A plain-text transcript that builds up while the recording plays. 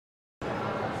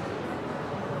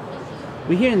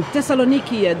We're here in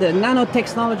Thessaloniki at the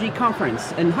Nanotechnology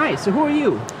Conference. And hi, so who are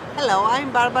you? Hello,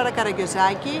 I'm Barbara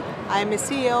Karagiozaki. I'm a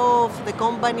CEO of the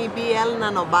company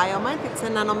Nanobiomed. It's a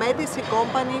nanomedicine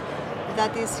company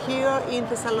that is here in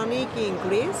Thessaloniki in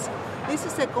Greece. This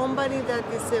is a company that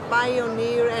is a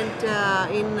pioneer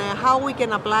and in how we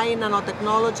can apply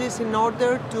nanotechnologies in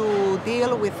order to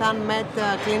deal with unmet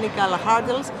clinical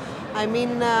hurdles. I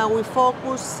mean, we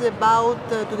focus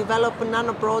to develop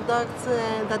nanoproducts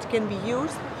that can be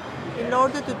used in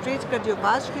order to treat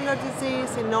cardiovascular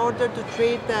disease, in order to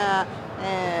treat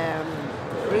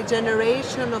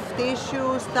regeneration of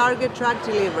tissues, target drug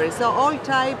delivery. So all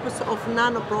types of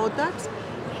nanoproducts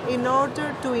in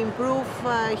order to improve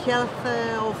health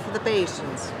of the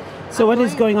patients. So what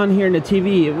is going on here in the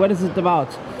TV? What is it about?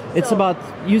 It's about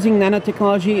using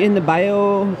nanotechnology in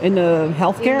the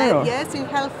healthcare? Yes, in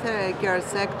healthcare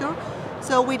sector.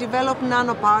 So we develop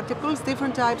nanoparticles,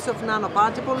 different types of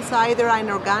nanoparticles, either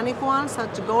inorganic ones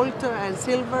such as gold and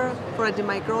silver for a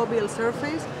antimicrobial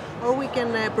surface, or we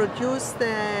can produce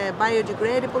the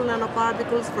biodegradable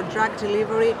nanoparticles for drug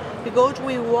delivery, because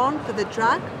we want the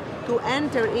drug to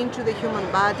enter into the human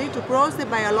body, to cross the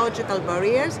biological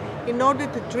barriers in order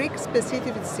to treat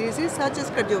specific diseases such as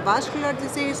cardiovascular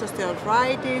disease,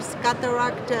 osteoarthritis,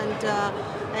 cataract,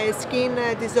 and skin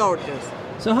disorders.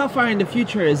 So how far in the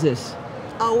future is this?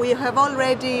 We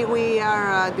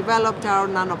are developed our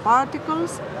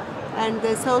nanoparticles, and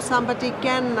so somebody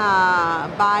can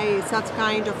buy such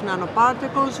kind of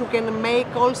nanoparticles who can make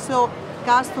also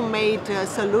custom-made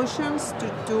solutions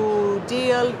to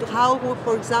deal how,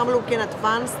 for example, we can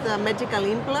advance the medical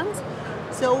implants.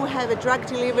 So we have a drug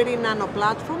delivery nano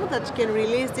platform that can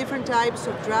release different types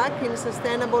of drug in a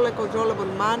sustainable and controllable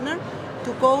manner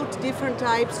to coat different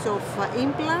types of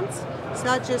implants,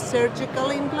 such as surgical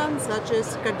implants, such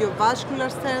as cardiovascular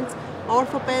stents,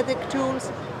 orthopedic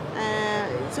tools.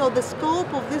 So the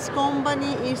scope of this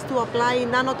company is to apply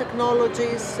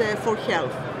nanotechnologies for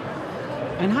health.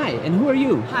 And hi, and who are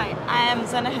you? Hi, I am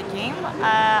Zana Hakim.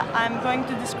 I'm going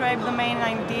to describe the main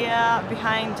idea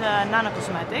behind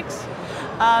nanocosmetics.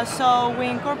 So we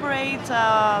incorporate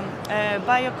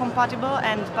biocompatible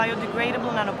and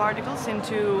biodegradable nanoparticles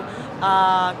into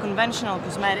conventional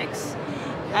cosmetics,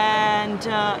 and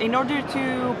in order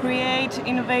to create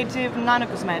innovative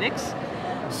nanocosmetics.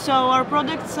 So our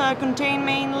products contain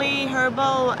mainly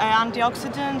herbal,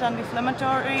 antioxidant,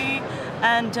 anti-inflammatory,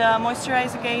 and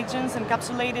moisturizing agents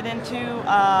encapsulated into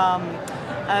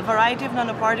a variety of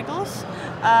nanoparticles,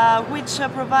 which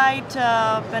provide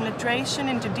penetration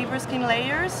into deeper skin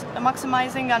layers,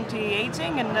 maximizing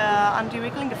anti-aging and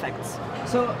anti-wrinkling effects.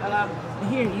 So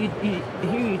here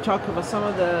you talk about some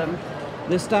of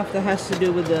the stuff that has to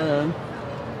do with the...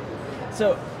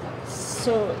 So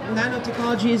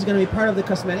nanotechnology is going to be part of the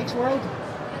cosmetics world?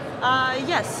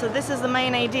 Yes, so this is the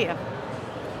main idea.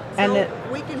 And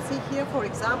we can see here, for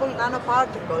example,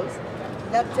 nanoparticles.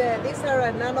 That these are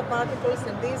nanoparticles,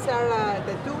 and these are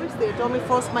the tools, the atomic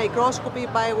force microscopy,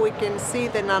 by we can see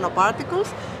the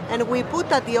nanoparticles, and we put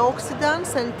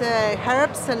antioxidants and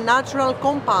herbs and natural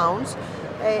compounds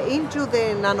into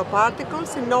the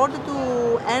nanoparticles in order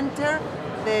to enter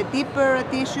the deeper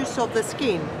tissues of the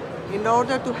skin, in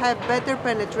order to have better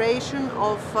penetration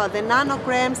of the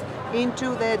nanocremes into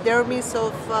the dermis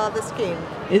of the skin.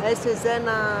 As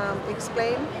Zena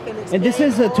explained. And this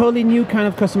is a totally new kind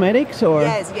of cosmetics, or?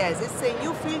 Yes, it's a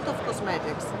new field of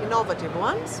cosmetics, innovative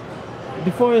ones.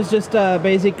 Before it was just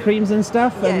basic creams and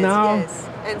stuff, yes, and now... Yes,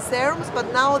 and serums,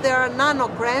 but now there are nano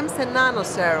cremes and nano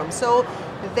serums. So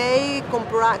they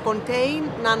contain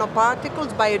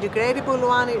nanoparticles, biodegradable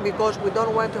one, because we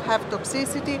don't want to have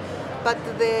toxicity. But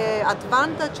the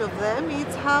advantage of them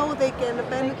is how they can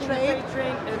penetrate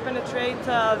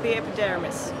the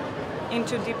epidermis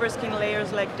into deeper skin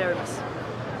layers like dermis.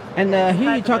 And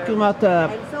here you're talking about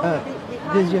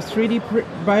this is your 3D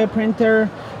bioprinter.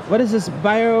 What is this?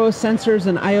 Biosensors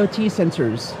and IoT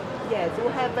sensors? Yes,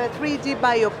 we have a 3D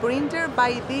bioprinter.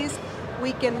 By this,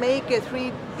 we can make a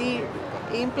 3D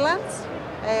implants.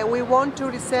 We want to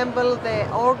resemble the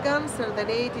organs and the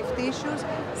native tissues.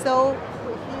 So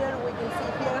here we can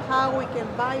see here how we can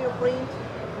bioprint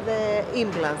the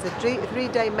implants, the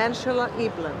three-dimensional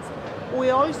implants. We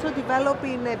also develop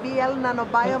in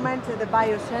Nanobiomed the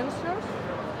biosensors.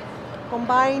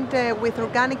 Combined with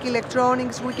organic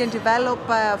electronics, we can develop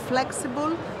a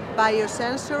flexible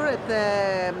biosensor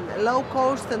at low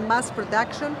cost and mass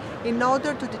production in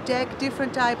order to detect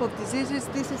different types of diseases.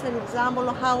 This is an example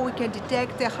of how we can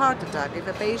detect a heart attack. If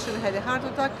a patient had a heart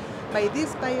attack, by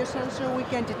this biosensor we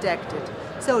can detect it.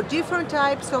 So different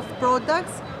types of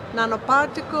products,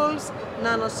 nanoparticles,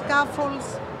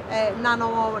 nanoscaffolds,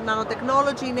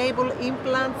 nanotechnology-enabled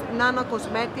implants,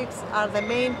 nanocosmetics are the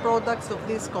main products of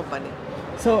this company.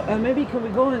 So maybe can we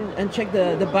go and check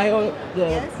the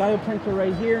Yes. bioprinter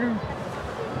right here?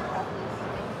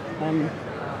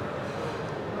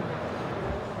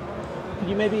 Could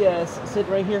you maybe sit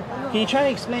right here? Can you try to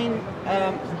explain?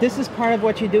 This is part of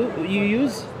what you do. You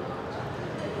use.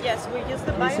 Yes, we use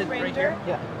the Can you sit right bioprinter. here?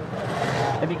 Yeah.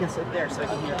 Maybe you can sit there so I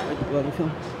can hear what you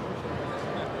film.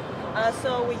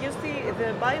 So we use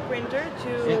the bioprinter to.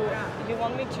 Yeah. You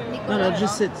want me to? No,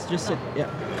 just sit. Yeah.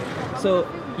 So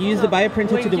you use the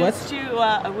bioprinter to do what?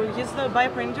 We use the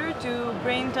bioprinter to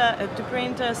print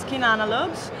skin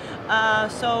analogs.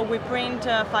 So we print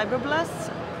fibroblasts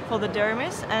for the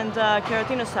dermis and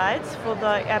keratinocytes for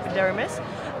the epidermis,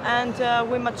 and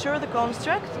we mature the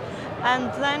construct,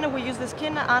 and then we use the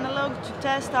skin analog to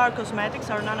test our cosmetics,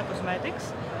 our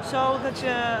nanocosmetics, so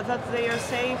that they are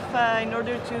safe in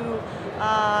order to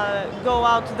go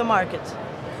out to the market.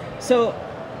 So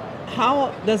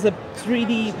how does the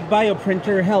 3D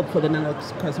bioprinter help for the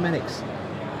nanocosmetics?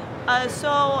 I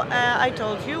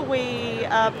told you we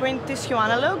print tissue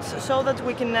analogs so that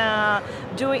we can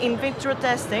do in vitro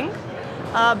testing.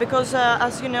 Because,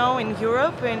 as you know, in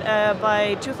Europe,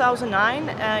 by 2009,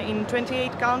 in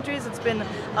 28 countries, it's been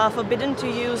forbidden to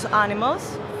use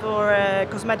animals for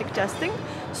cosmetic testing.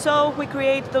 So we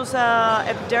create those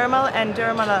epidermal and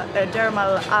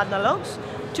dermal analogs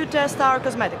to test our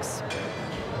cosmetics.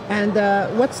 And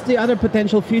what's the other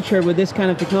potential future with this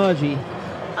kind of technology?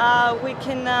 We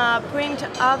can print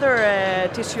other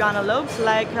tissue analogs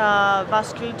like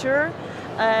vasculature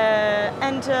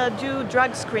and do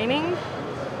drug screening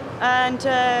and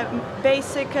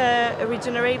basic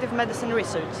regenerative medicine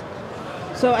research.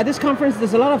 So at this conference,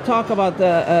 there's a lot of talk about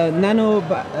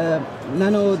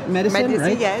nanomedicine,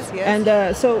 right? Yes.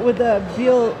 And so with the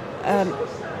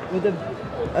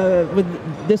with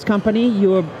this company,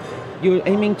 you're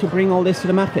aiming to bring all this to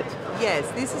the market. Yes,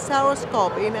 this is our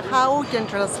scope in how we can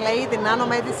translate the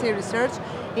nanomedicine research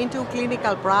into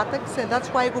clinical products, and that's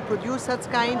why we produce such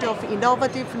kind of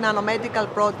innovative nanomedical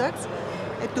products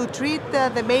to treat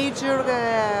the major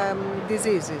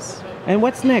diseases. And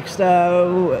what's next?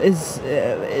 This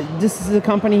is a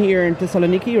company here in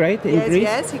Thessaloniki, right? In Greece?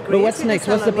 Yes, in Greece. But what's next?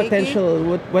 What's the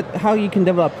potential? How you can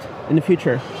develop in the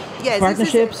future? Yes,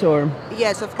 partnerships or?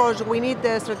 Yes, of course, we need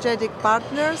strategic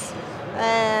partners.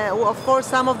 Of course,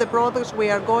 some of the products we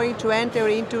are going to enter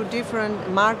into different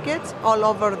markets all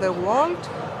over the world.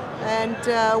 And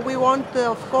we want,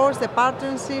 of course, the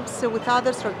partnerships with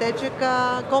other strategic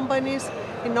companies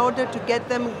in order to get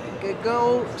them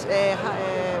go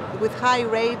with high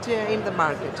rate in the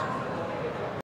market.